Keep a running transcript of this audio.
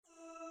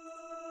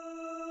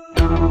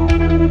Welcome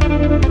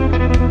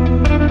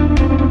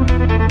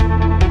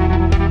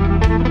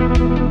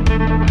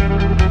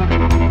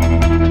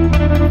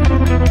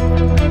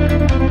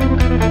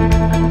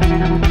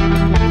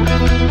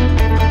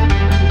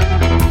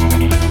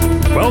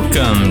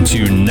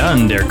to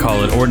None Dare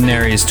Call It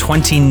Ordinary's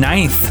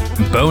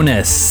 29th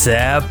bonus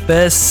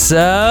episode.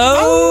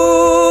 Oh,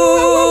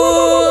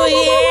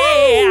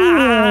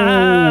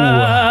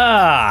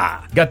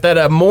 yeah! Got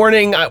that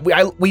morning.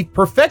 We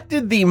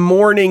perfected the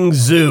morning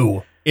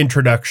zoo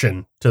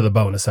introduction to the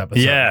bonus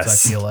episode.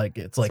 Yes, I feel like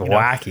it's like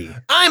wacky.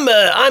 I'm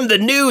the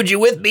nude. You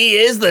with me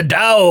is the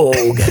dog,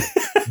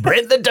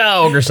 Brent the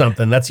dog or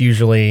something. It's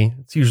usually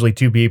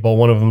two people.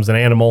 One of them's an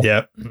animal.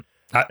 Yep.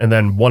 And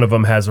then one of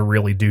them has a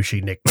really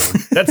douchey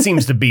nickname. That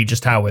seems to be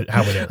just how it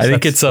is. I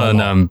think it's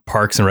on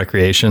Parks and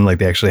Recreation. Like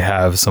they actually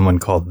have someone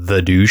called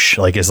the douche.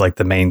 Like is like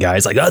the main guy.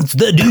 It's like, oh, it's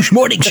the douche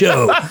morning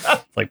show.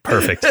 Like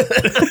perfect.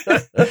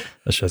 That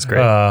show's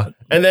great.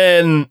 And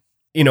then,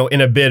 you know,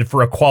 in a bid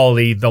for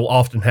equality, they'll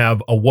often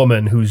have a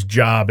woman whose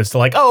job is to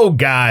like, oh,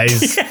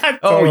 guys, yeah,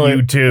 totally. Oh,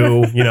 you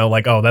too. You know,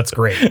 like, oh, that's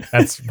great.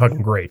 That's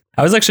fucking great.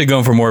 I was actually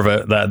going for more of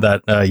a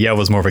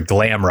was more of a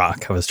glam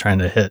rock. I was trying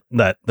to hit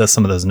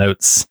some of those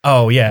notes.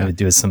 Oh, yeah. Maybe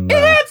do some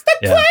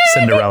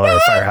Cinderella or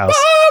Firehouse.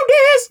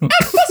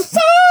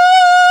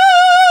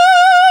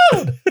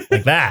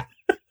 Like that.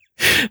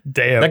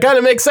 Damn. That kind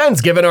of makes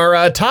sense given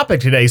our topic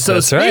today. So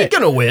That's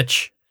speaking of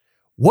which,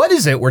 what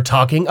is it we're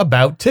talking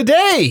about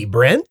today,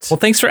 Brent? Well,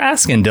 thanks for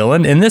asking,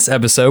 Dylan. In this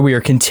episode, we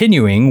are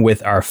continuing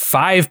with our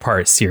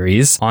 5-part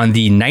series on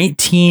the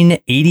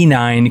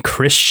 1989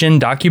 Christian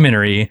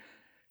documentary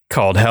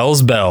called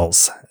Hell's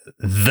Bells,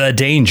 The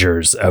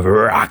Dangers of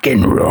Rock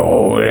and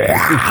Roll.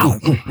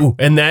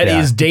 And that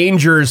is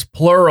dangers,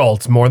 plural.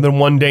 It's more than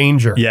one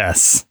danger.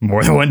 Yes,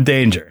 more than one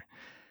danger.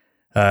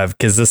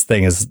 Because this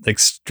thing is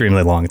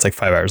extremely long. It's like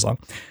 5 hours long.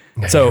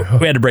 So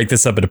we had to break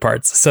this up into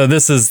parts. So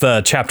this is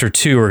the chapter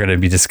 2 we're going to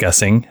be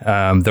discussing,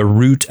 the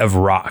root of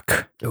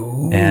rock.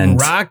 Ooh, and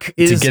rock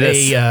is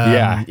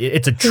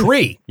it's a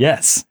tree.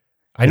 Yes.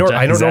 I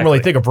don't normally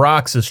think of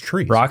rocks as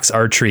trees. Rocks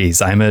are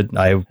trees. I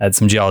had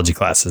some geology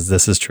classes.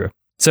 This is true.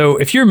 So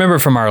if you remember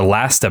from our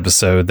last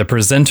episode, the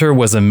presenter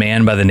was a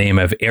man by the name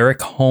of Eric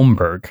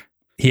Holmberg.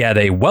 He had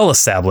a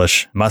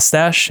well-established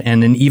mustache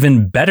and an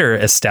even better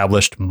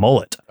established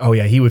mullet. Oh,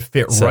 yeah. He would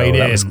fit right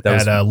in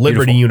at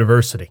Liberty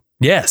University.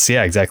 Yes.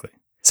 Yeah, exactly.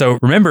 So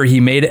remember, he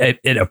made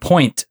it a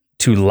point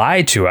to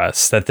lie to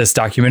us that this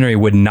documentary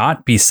would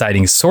not be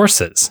citing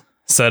sources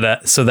so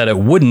that it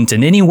wouldn't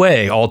in any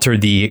way alter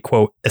the,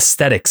 quote,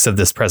 aesthetics of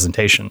this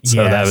presentation.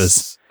 So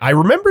yes. I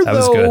remember,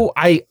 though,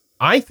 I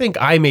think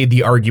I made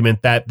the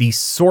argument that the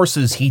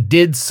sources he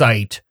did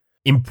cite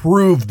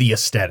improved the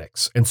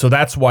aesthetics. And so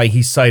that's why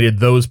he cited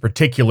those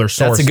particular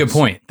sources. That's a good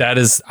point.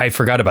 I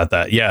forgot about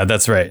that. Yeah,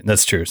 that's right.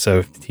 That's true.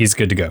 So he's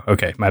good to go.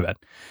 Okay, my bad.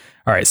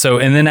 All right. So,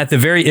 and then at the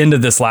very end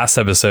of this last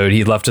episode,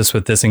 he left us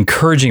with this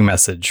encouraging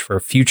message for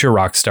future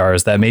rock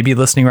stars that may be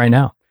listening right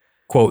now.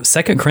 Quote,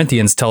 2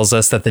 Corinthians tells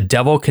us that the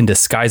devil can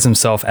disguise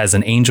himself as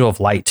an angel of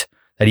light,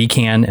 that he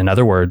can, in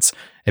other words,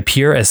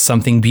 appear as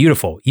something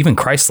beautiful, even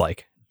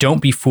Christ-like.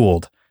 Don't be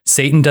fooled.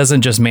 Satan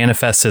doesn't just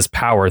manifest his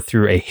power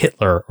through a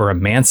Hitler or a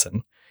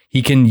Manson.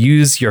 He can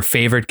use your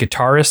favorite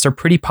guitarist or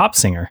pretty pop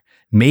singer,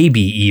 maybe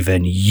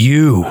even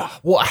you.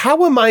 Well,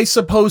 how am I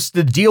supposed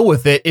to deal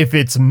with it if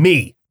it's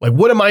me? Like,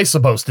 what am I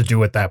supposed to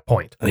do at that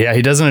point? Yeah,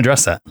 he doesn't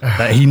address that.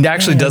 He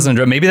actually doesn't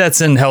address. Maybe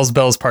that's in Hell's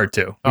Bells Part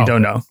 2. We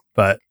don't know,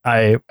 but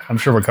I'm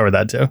sure we'll cover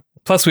that too.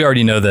 Plus, we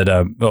already know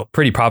that,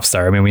 pretty pop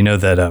star. I mean, we know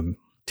that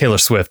Taylor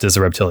Swift is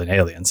a reptilian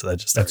alien. So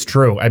that's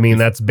true. I mean,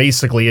 that's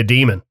basically a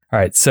demon. All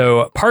right.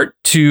 So part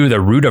 2, the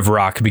root of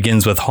rock,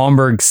 begins with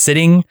Holmberg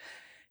sitting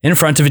in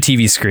front of a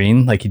TV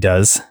screen, like he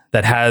does,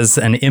 that has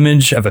an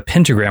image of a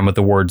pentagram with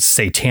the word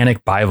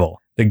Satanic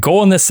Bible. The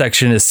goal in this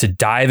section is to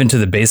dive into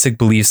the basic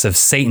beliefs of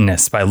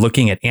Satanists by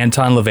looking at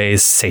Anton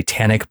LaVey's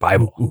Satanic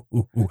Bible.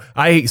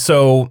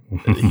 So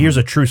here's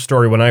a true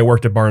story. When I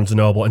worked at Barnes &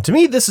 Noble, and to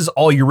me, this is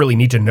all you really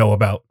need to know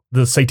about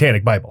the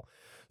Satanic Bible.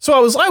 So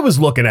I was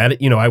looking at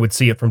it, I would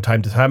see it from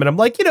time to time, and I'm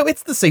like,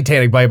 it's the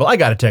Satanic Bible. I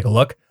got to take a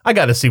look. I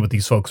got to see what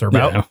these folks are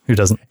about. Yeah, who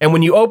doesn't? And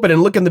when you open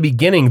and look in the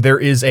beginning, there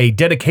is a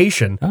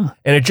dedication, and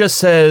it just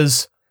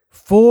says,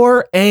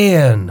 "For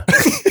Anne."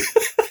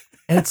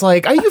 And it's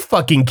like, are you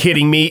fucking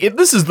kidding me?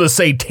 This is the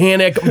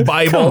Satanic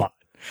Bible.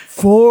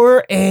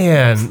 For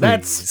Anne. Please.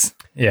 That's...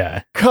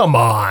 Yeah. Come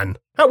on.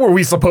 How were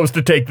we supposed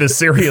to take this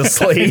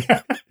seriously?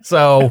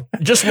 So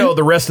just know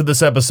the rest of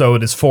this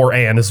episode is for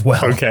Anne as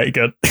well. Okay,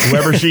 good.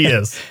 Whoever she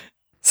is.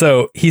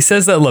 So he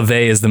says that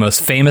LaVey is the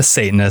most famous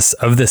Satanist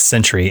of this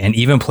century and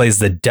even plays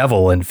the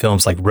devil in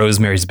films like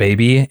Rosemary's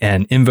Baby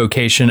and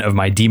Invocation of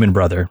My Demon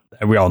Brother.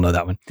 We all know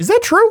that one. Is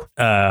that true?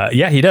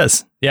 Yeah, he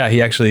does. Yeah,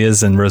 he actually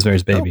is in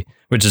Rosemary's Baby,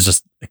 which is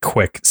just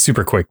a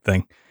super quick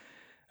thing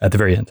at the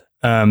very end.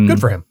 Good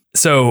for him.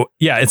 So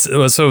yeah,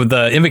 so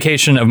the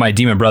Invocation of My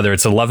Demon Brother,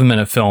 it's an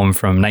 11-minute film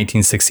from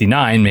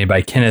 1969 made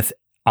by Kenneth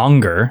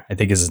Anger, I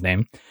think is his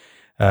name.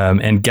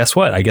 And guess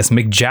what? I guess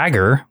Mick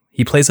Jagger,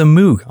 he plays a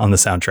Moog on the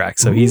soundtrack.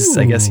 So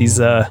I guess he's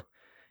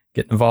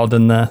getting involved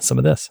in some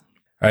of this.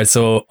 All right,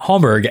 so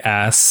Holmberg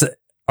asks,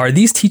 are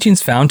these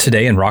teachings found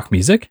today in rock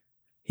music?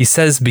 He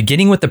says,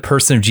 beginning with the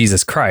person of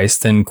Jesus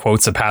Christ, and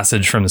quotes a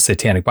passage from the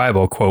Satanic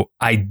Bible, quote,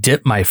 I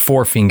dip my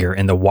forefinger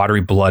in the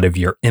watery blood of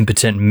your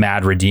impotent,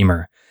 mad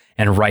Redeemer,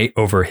 and write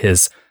over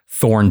his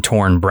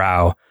thorn-torn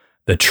brow,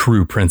 the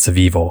true Prince of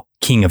Evil,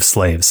 King of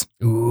Slaves.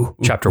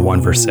 Chapter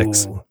 1, verse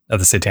 6 of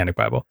the Satanic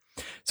Bible.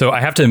 So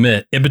I have to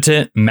admit,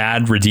 impotent,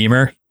 mad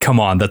Redeemer, come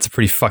on, that's a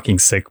pretty fucking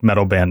sick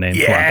metal band name.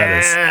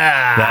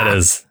 Yeah. Come on, that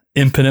is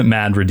Impotent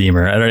Mad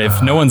Redeemer. I don't know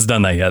if no one's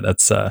done that yet.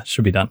 That's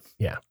should be done.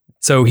 Yeah.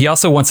 So he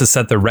also wants to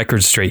set the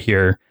record straight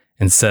here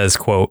and says,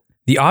 quote,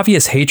 the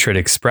obvious hatred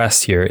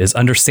expressed here is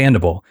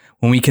understandable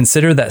when we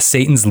consider that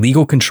Satan's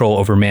legal control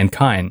over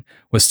mankind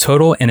was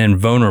total and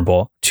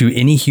invulnerable to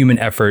any human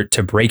effort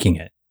to breaking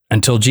it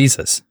until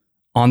Jesus.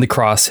 On the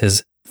cross,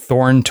 his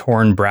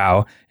thorn-torn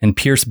brow and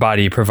pierced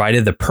body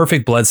provided the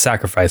perfect blood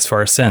sacrifice for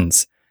our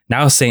sins.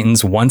 Now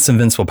Satan's once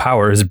invincible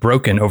power is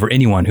broken over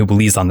anyone who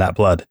believes on that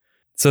blood.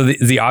 So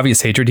the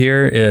obvious hatred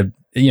here,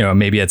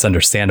 maybe it's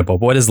understandable.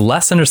 But what is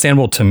less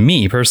understandable to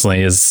me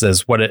personally is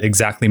what it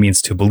exactly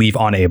means to believe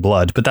on a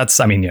blood. But that's,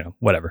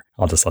 whatever.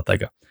 I'll just let that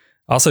go.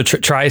 Also,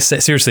 try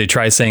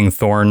saying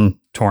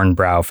thorn-torn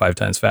brow 5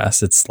 times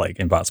fast. It's like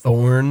impossible.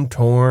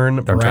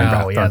 Thorn-torn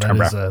brow.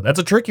 Yeah, that's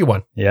a tricky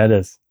one. Yeah, it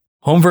is.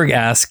 Holmberg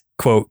asks,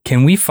 quote,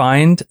 can we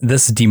find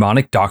this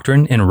demonic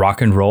doctrine in rock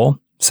and roll?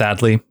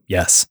 Sadly,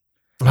 yes.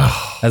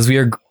 As we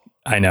are,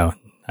 I know,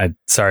 I'm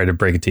sorry to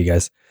break it to you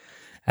guys.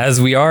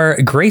 As we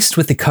are graced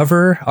with the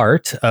cover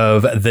art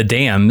of The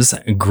Damn's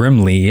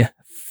Grimly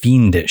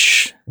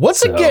Fiendish.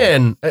 Once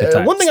again,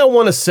 one thing I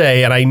want to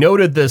say, and I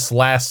noted this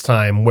last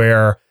time,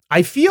 where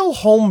I feel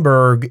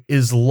Holmberg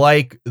is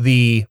like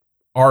the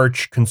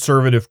arch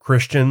conservative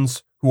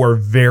Christians who are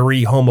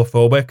very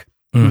homophobic,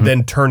 who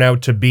then turn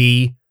out to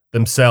be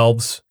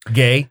themselves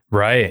gay.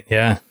 Right,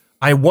 yeah.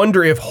 I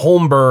wonder if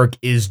Holmberg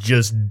is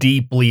just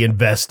deeply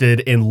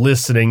invested in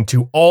listening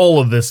to all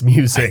of this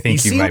music. I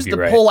think he you might seems be to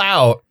right. pull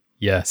out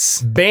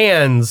yes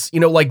bands,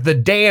 like The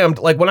Damned,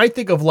 like when I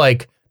think of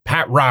like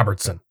Pat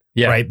Robertson,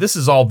 right? This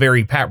is all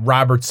very Pat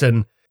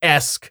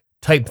Robertson-esque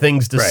type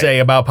things to say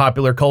about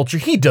popular culture.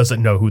 He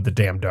doesn't know who The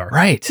Damned are.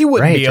 Right. He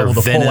wouldn't be able to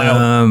Venom pull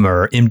out.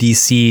 or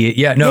MDC.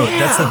 Yeah, no,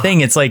 that's the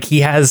thing. It's like he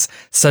has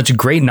such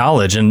great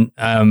knowledge. And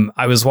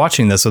I was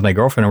watching this with my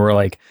girlfriend and we're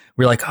like,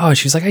 oh,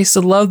 she's like, I used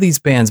to love these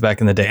bands back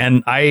in the day.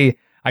 And I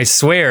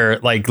swear,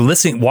 like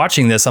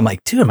watching this, I'm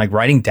like, dude, I'm like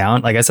writing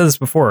down, like I said this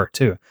before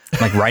too. I'm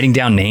like writing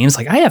down names.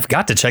 Like I have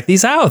got to check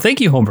these out. Thank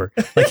you, Holmberg.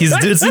 Like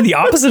it's in the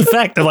opposite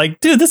effect. They're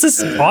like, dude, this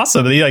is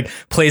awesome. And he like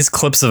plays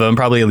clips of them,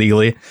 probably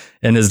illegally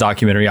in his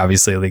documentary,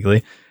 obviously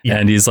illegally. Yeah.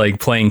 And he's like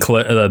playing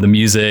the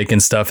music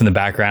and stuff in the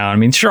background. I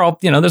mean, sure,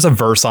 there's a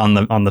verse on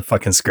the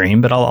fucking screen,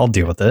 but I'll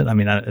deal with it. I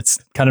mean, it's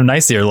kind of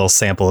nice to hear a little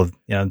sample of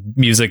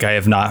music I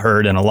have not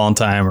heard in a long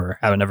time or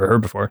haven't ever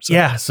heard before. So,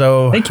 yeah.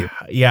 So thank you.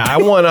 Yeah, I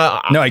want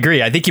to. No, I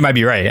agree. I think you might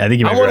be right. I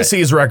want to see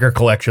his record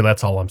collection.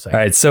 That's all I'm saying. All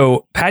right.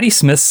 So Patti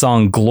Smith's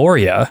song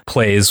Gloria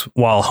plays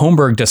while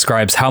Holmberg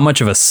describes how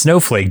much of a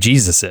snowflake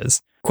Jesus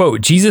is.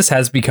 Quote, Jesus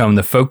has become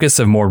the focus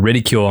of more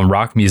ridicule in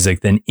rock music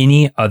than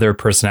any other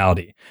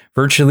personality.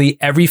 Virtually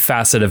every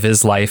facet of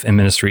his life and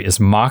ministry is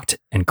mocked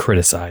and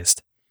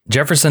criticized.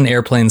 Jefferson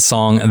Airplane's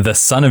song, The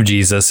Son of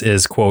Jesus,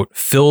 is, quote,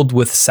 filled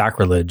with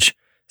sacrilege,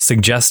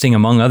 suggesting,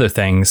 among other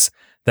things,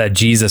 that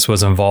Jesus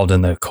was involved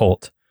in the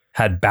occult,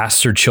 had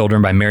bastard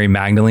children by Mary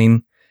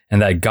Magdalene,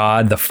 and that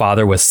God the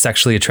Father was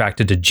sexually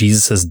attracted to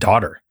Jesus'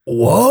 daughter.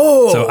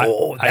 Whoa,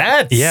 so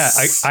I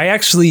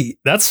actually,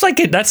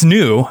 that's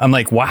new. I'm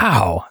like,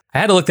 wow. I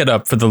had to look that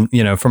up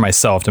for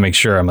myself to make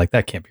sure. I'm like,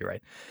 that can't be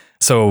right.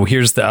 So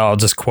I'll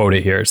just quote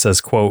it here. It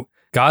says, quote,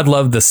 God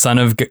loved the Son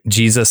of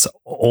Jesus,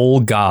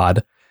 old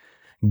God,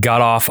 got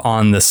off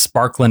on the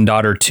sparkling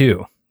daughter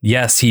too.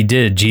 Yes, he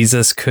did.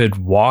 Jesus could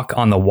walk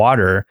on the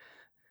water.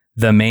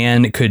 The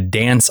man could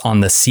dance on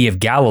the Sea of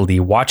Galilee.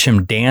 Watch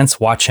him dance,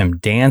 watch him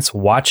dance,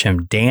 watch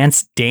him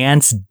dance,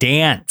 dance,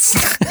 dance.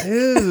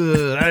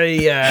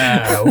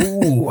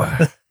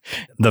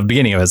 The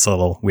beginning of it's a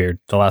little weird.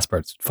 The last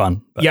part's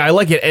fun. But. Yeah, I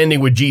like it ending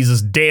with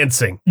Jesus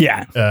dancing.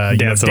 Yeah.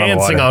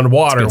 Dancing on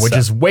water, which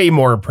is way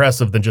more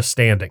impressive than just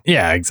standing.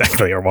 Yeah,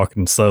 exactly. Or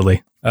walking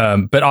slowly.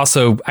 But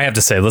also, I have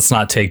to say, let's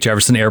not take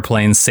Jefferson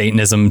Airplane's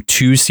Satanism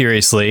too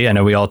seriously. I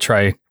know we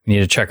need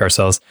to check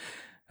ourselves.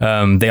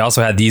 They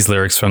also had these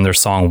lyrics from their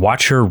song,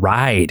 Watch Her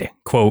Ride.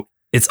 Quote,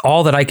 it's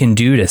all that I can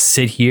do to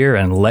sit here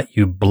and let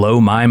you blow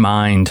my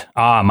mind.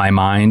 Ah, my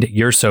mind,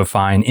 you're so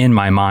fine. In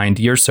my mind,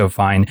 you're so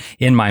fine.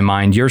 In my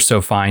mind, you're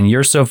so fine.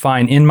 You're so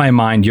fine. In my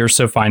mind, you're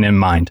so fine. In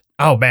mind.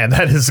 Oh, man,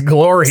 that is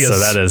glorious. So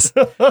that is.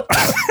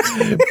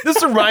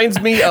 This reminds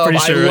me of, pretty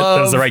sure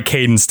that was the right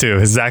cadence too.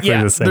 Exactly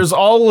the same. There's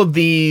all of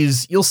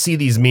these, you'll see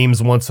these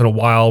memes once in a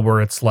while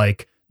where it's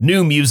like,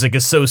 new music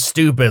is so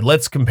stupid.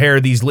 Let's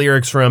compare these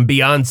lyrics from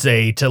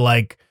Beyonce to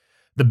like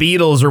the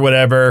Beatles or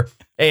whatever.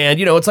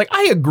 And, it's like,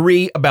 I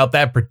agree about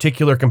that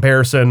particular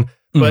comparison,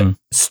 but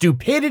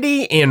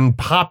stupidity in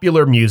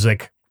popular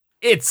music,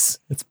 it's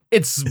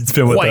it's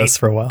been with quite us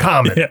for a while.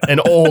 common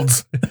and old.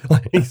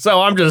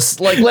 So I'm just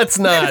like, let's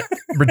not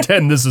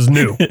pretend this is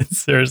new.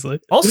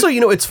 Seriously. Also,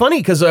 it's funny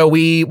because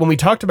when we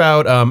talked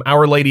about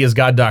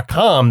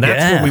OurLadyIsGod.com,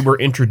 that's when we were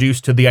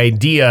introduced to the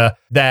idea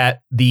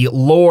that the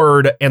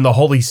Lord and the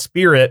Holy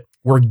Spirit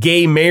were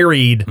gay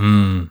married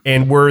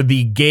and were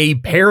the gay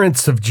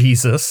parents of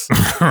Jesus.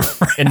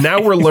 And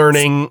now we're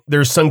learning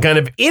there's some kind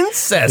of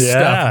incest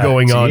stuff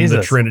going on in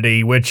the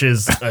Trinity, which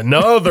is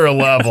another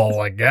level.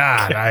 Like,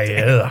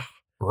 God,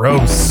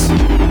 gross.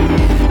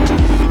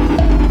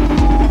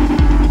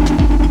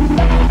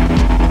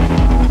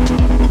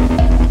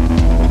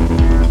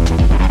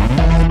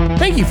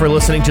 Thank you for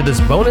listening to this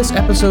bonus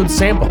episode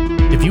sample.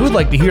 If you would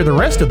like to hear the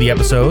rest of the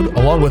episode,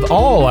 along with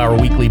all our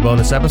weekly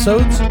bonus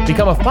episodes,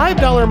 become a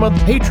 $5 a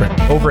month patron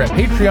over at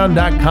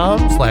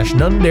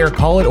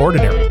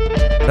patreon.com/nonedarecallitordinary.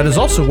 That is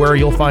also where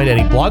you'll find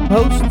any blog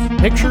posts,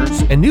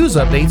 pictures, and news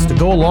updates to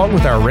go along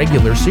with our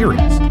regular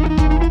series.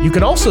 You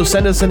can also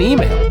send us an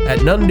email at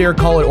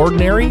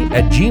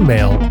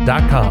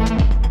nonedarecallitordinary@gmail.com.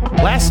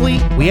 Lastly,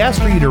 we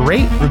ask for you to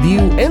rate, review,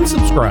 and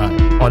subscribe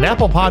on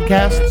Apple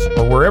Podcasts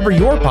or wherever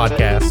your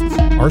podcasts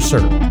are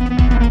served.